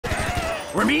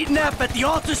We're meeting up at the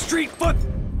Alta Street foot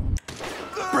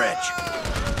bridge.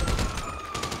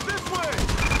 This way!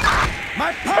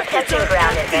 My pockets Attention are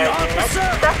ground and empty, air units. officer!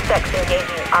 Suspects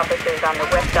engaging officers on the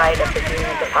west side of the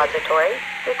Union Depository.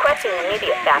 Requesting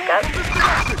immediate backup. From this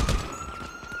direction!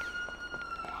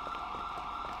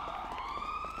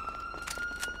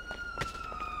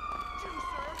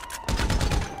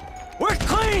 We're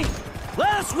clean!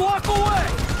 Let us walk away!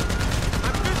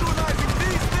 I'm visualizing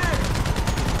these things!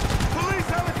 Police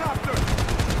helicopter!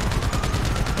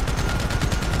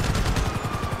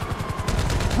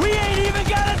 We ain't even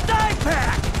got a die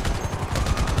pack!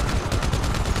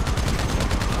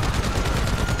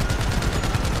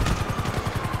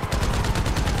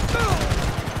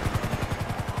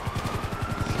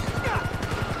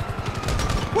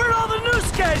 Where'd all the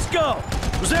news guys go?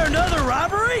 Was there another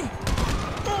robbery?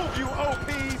 Move, you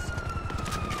OPs!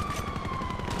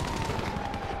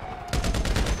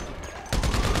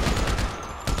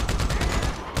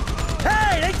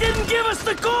 Hey, they didn't give us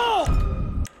the gold!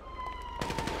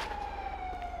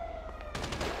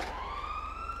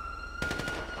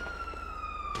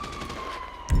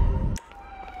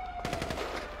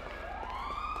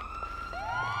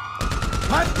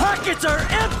 My pockets are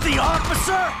empty,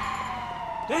 officer!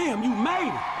 Damn, you made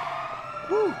it!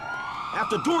 Woo!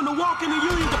 After doing the walk in the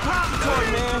Union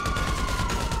Depository, man!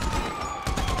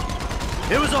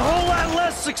 It was a whole lot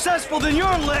less successful than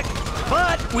your lick,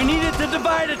 but we needed to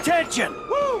divide attention.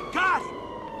 Woo! Got it!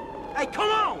 Hey, come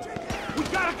on! We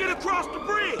gotta get across the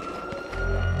bridge!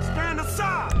 Stand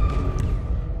aside!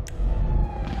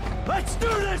 Let's do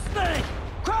this thing!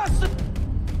 Cross the...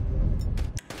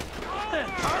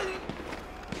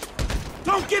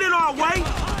 Don't get in our way!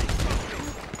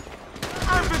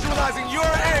 I'm visualizing your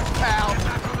end, pal!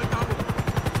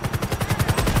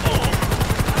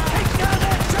 Take down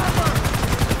that chopper!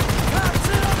 Cops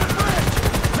in on the bridge!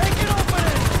 Make an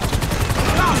opening!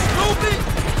 Y'all stupid?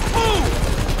 Move!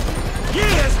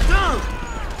 Yeah, it's done!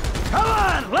 Come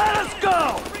on, let us go!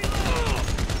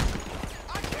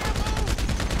 I can't move!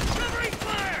 Covering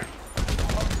fire!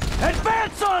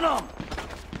 Advance on them!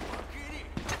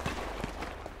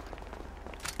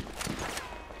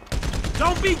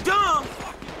 Don't be dumb!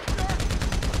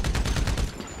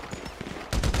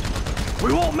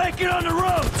 We won't make it on the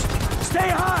roads! Stay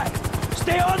high!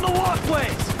 Stay on the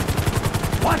walkways!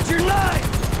 Watch your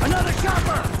knife! Another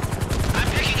chopper! I'm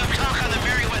picking up talk on the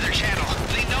Merryweather channel.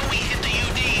 They know we hit the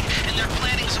UD, and they're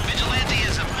planning some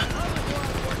vigilantism.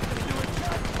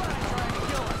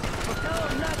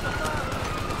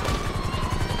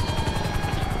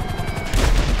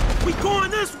 We going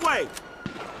this way!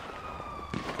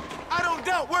 I don't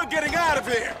doubt we're getting out of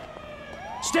here!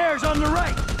 Stairs on the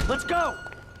right! Let's go!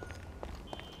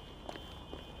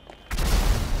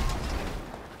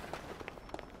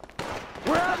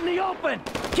 We're out in the open!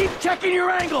 Keep checking your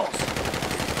angles!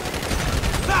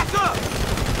 Back up!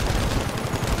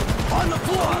 On the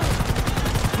floor!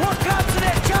 More cops in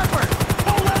that chopper!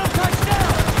 Don't let them touch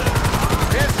down!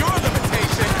 There's your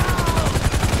limitation!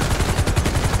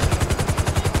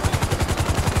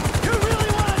 You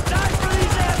really want to die for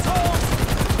these assholes?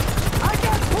 I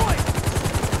got point!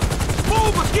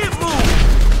 Move or get moved!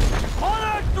 On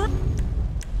our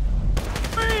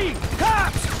three!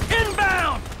 Cops!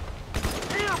 Inbound!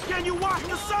 Damn, can you watch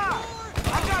the side?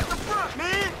 I got the front,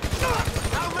 man!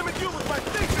 I'll limit you with my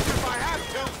fingers if I have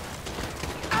to!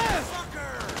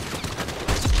 Sucker!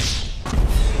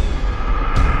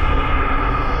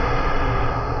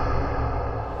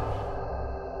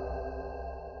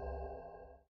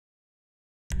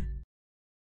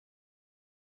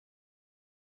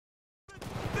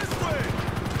 This way!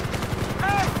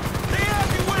 Hey! They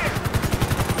everywhere!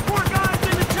 Four guys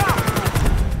in the chopper!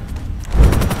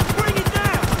 Bring it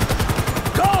down!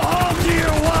 Go home to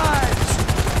your wives!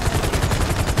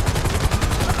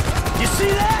 You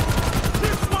see that?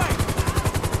 This way!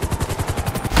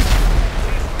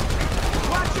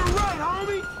 Watch your right,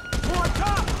 homie! More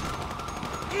top!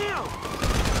 Ew!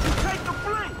 You take the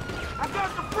flank! I got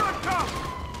the front cover!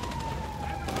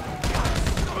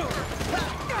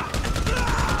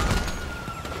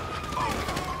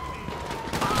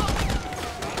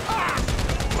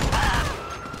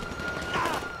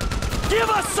 Give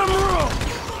us some room!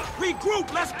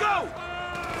 Regroup, let's go!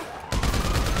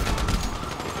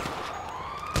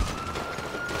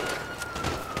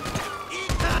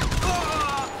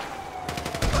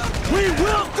 We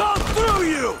will go through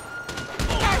you!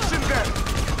 Action then!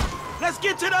 Let's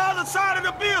get to the other side of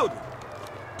the building!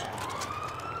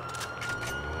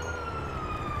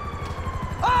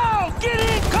 Oh, get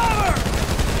in cover!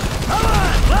 Come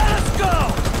on, let us go!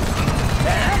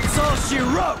 And that's all she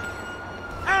wrote.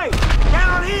 Hey,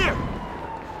 down here!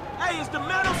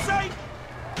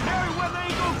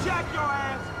 back your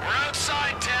ass. We're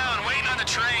outside town, waiting on the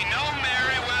train. No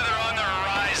Merryweather on the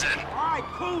horizon. All right,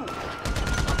 cool.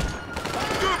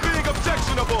 You're being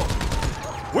objectionable.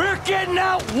 We're getting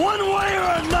out one way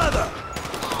or another!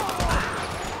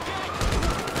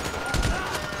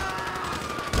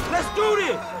 Let's do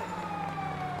this.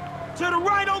 To the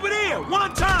right over there,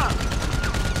 one time.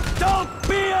 Don't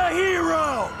be a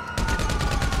hero!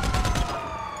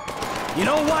 You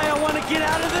know why I want to get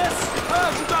out of this?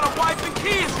 Cuz you got a wife and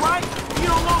kids, right? You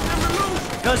don't want them to lose.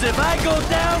 Because if I go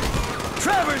down,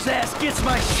 Trevor's ass gets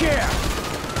my share.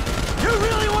 You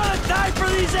really want to die for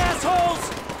these assholes?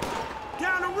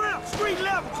 Down the ramp, street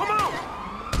level, come on.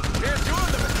 Here's your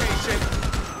limitation.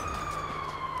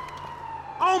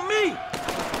 On me.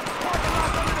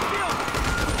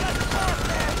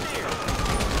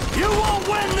 You won't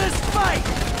win this fight!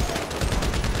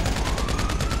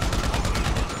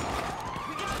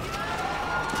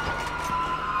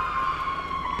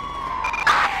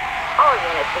 All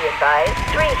units be advised,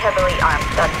 3 heavily armed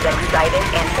suspects sighted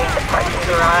entering the parking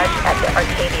garage at the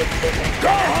Arcadius Business Go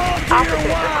Center. home to your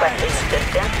Officers wives! requesting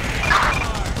assistance.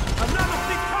 Another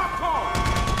big cop car.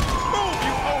 Move,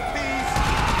 you OPs.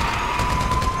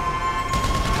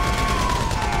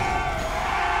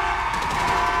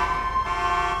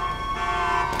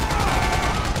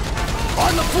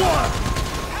 On the floor!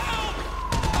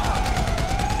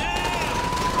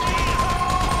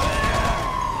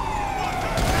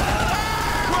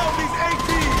 Well, these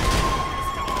ATs.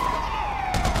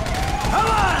 Come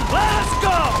on, let us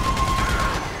go!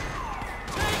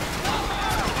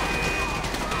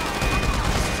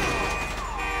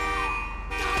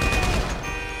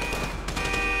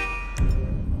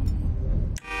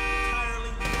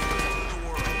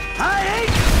 I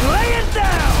ain't laying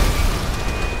down!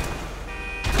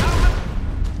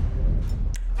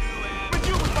 But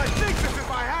you with my thesis if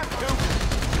I have to.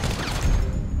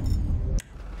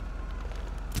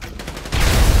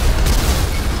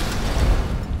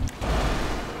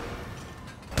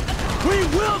 We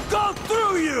will go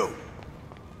through you!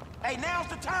 Hey, now's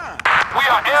the time. We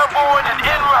are airborne and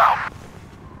en route.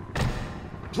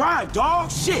 Drive,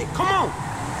 dog. Shit, come on.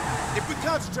 If we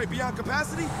concentrate beyond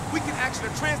capacity, we can action a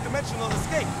trans-dimensional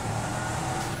escape.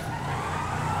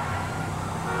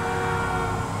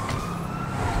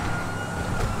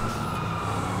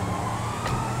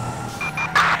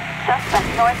 Suspect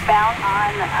northbound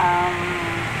on,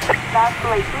 South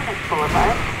Lake Venus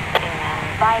Boulevard in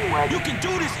Vinewood. You can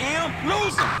do this, Em.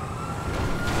 Lose him.